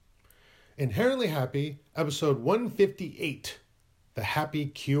Inherently Happy, episode 158, The Happy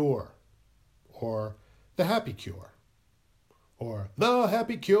Cure, or The Happy Cure, or The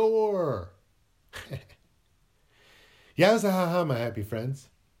Happy Cure. Yowza ha ha, my happy friends.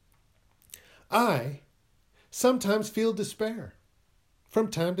 I sometimes feel despair. From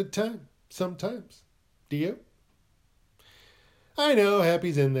time to time, sometimes. Do you? I know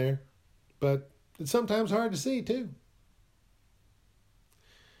happy's in there, but it's sometimes hard to see too.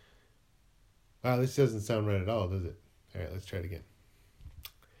 Wow, this doesn't sound right at all, does it? All right, let's try it again.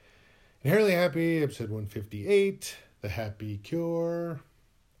 Inherently Happy, episode 158, The Happy Cure.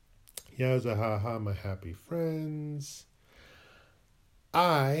 Yowza ha ha, my happy friends.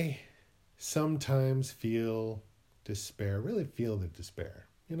 I sometimes feel despair, really feel the despair,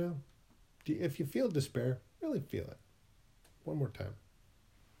 you know? If you feel despair, really feel it. One more time.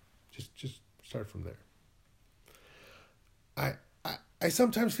 Just start from there. I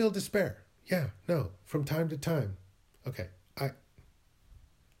sometimes feel despair. Yeah, no, from time to time. Okay,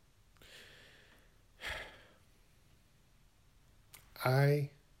 I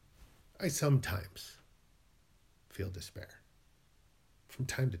sometimes feel despair. From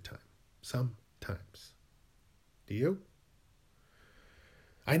time to time. Sometimes. Do you?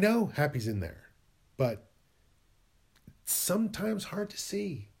 I know happy's in there, but it's sometimes hard to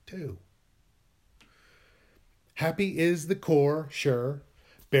see, too. Happy is the core, sure,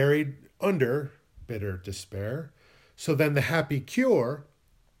 buried under bitter despair. So then the happy cure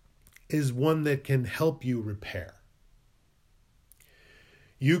is one that can help you repair.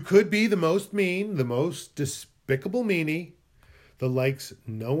 You could be the most mean, the most despicable meanie, the likes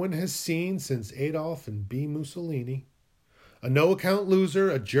no one has seen since Adolf and B. Mussolini, a no-account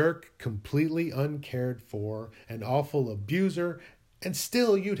loser, a jerk, completely uncared for, an awful abuser, and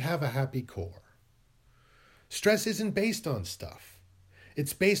still you'd have a happy core. Stress isn't based on stuff.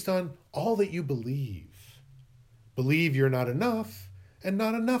 It's based on all that you believe. Believe you're not enough, and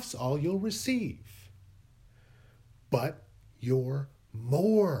not enough's all you'll receive. But you're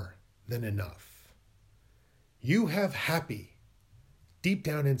more than enough. You have happy deep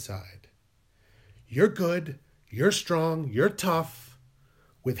down inside. You're good, you're strong, you're tough,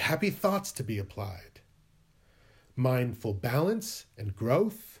 with happy thoughts to be applied. Mindful balance and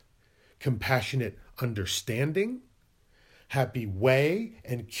growth, compassionate understanding, happy way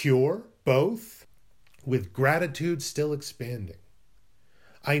and cure, both, with gratitude still expanding.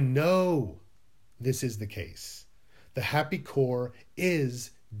 I know this is the case. The happy core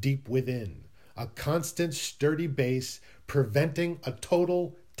is deep within, a constant sturdy base preventing a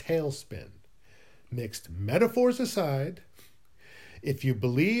total tailspin. Mixed metaphors aside, if you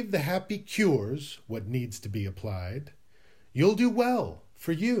believe the happy cures what needs to be applied, you'll do well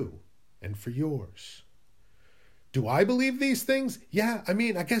for you and for yours. Do I believe these things? Yeah, I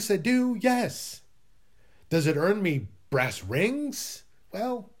guess I do, yes. Does it earn me brass rings?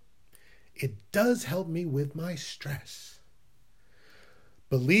 Well, it does help me with my stress.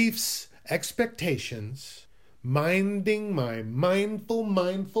 Beliefs, expectations, minding my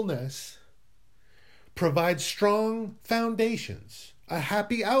mindfulness provide strong foundations, a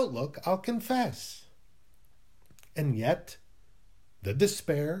happy outlook, I'll confess. And yet, the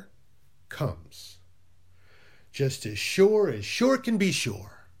despair comes. Just as sure can be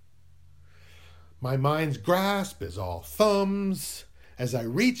sure. My mind's grasp is all thumbs as I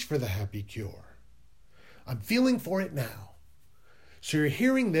reach for the happy cure. I'm feeling for it now. So you're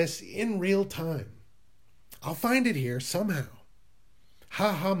hearing this in real time. I'll find it here somehow.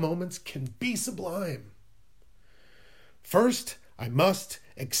 Ha-ha moments can be sublime. First, I must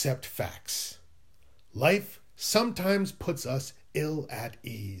accept facts. Life sometimes puts us ill at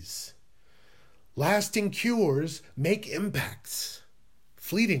ease. Lasting cures make impacts.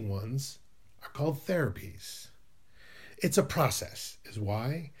 Fleeting ones are called therapies. It's a process, is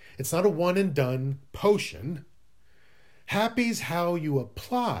why. It's not a one and done potion. Happy's how you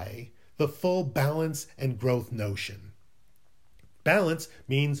apply the full balance and growth notion. Balance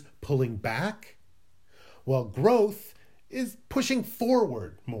means pulling back, while growth is pushing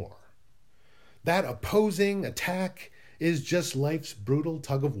forward more. That opposing attack is just life's brutal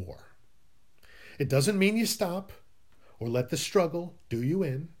tug of war. It doesn't mean you stop or let the struggle do you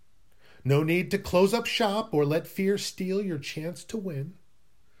in. No need to close up shop or let fear steal your chance to win.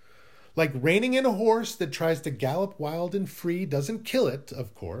 Like reining in a horse that tries to gallop wild and free doesn't kill it,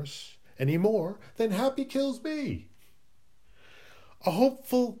 of course, any more than happy kills me. A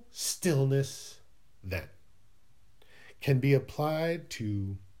hopeful stillness, then, can be applied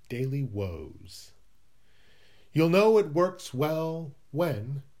to daily woes. You'll know it works well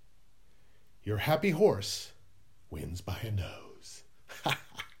when your happy horse wins by a nose.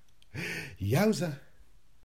 Yowza.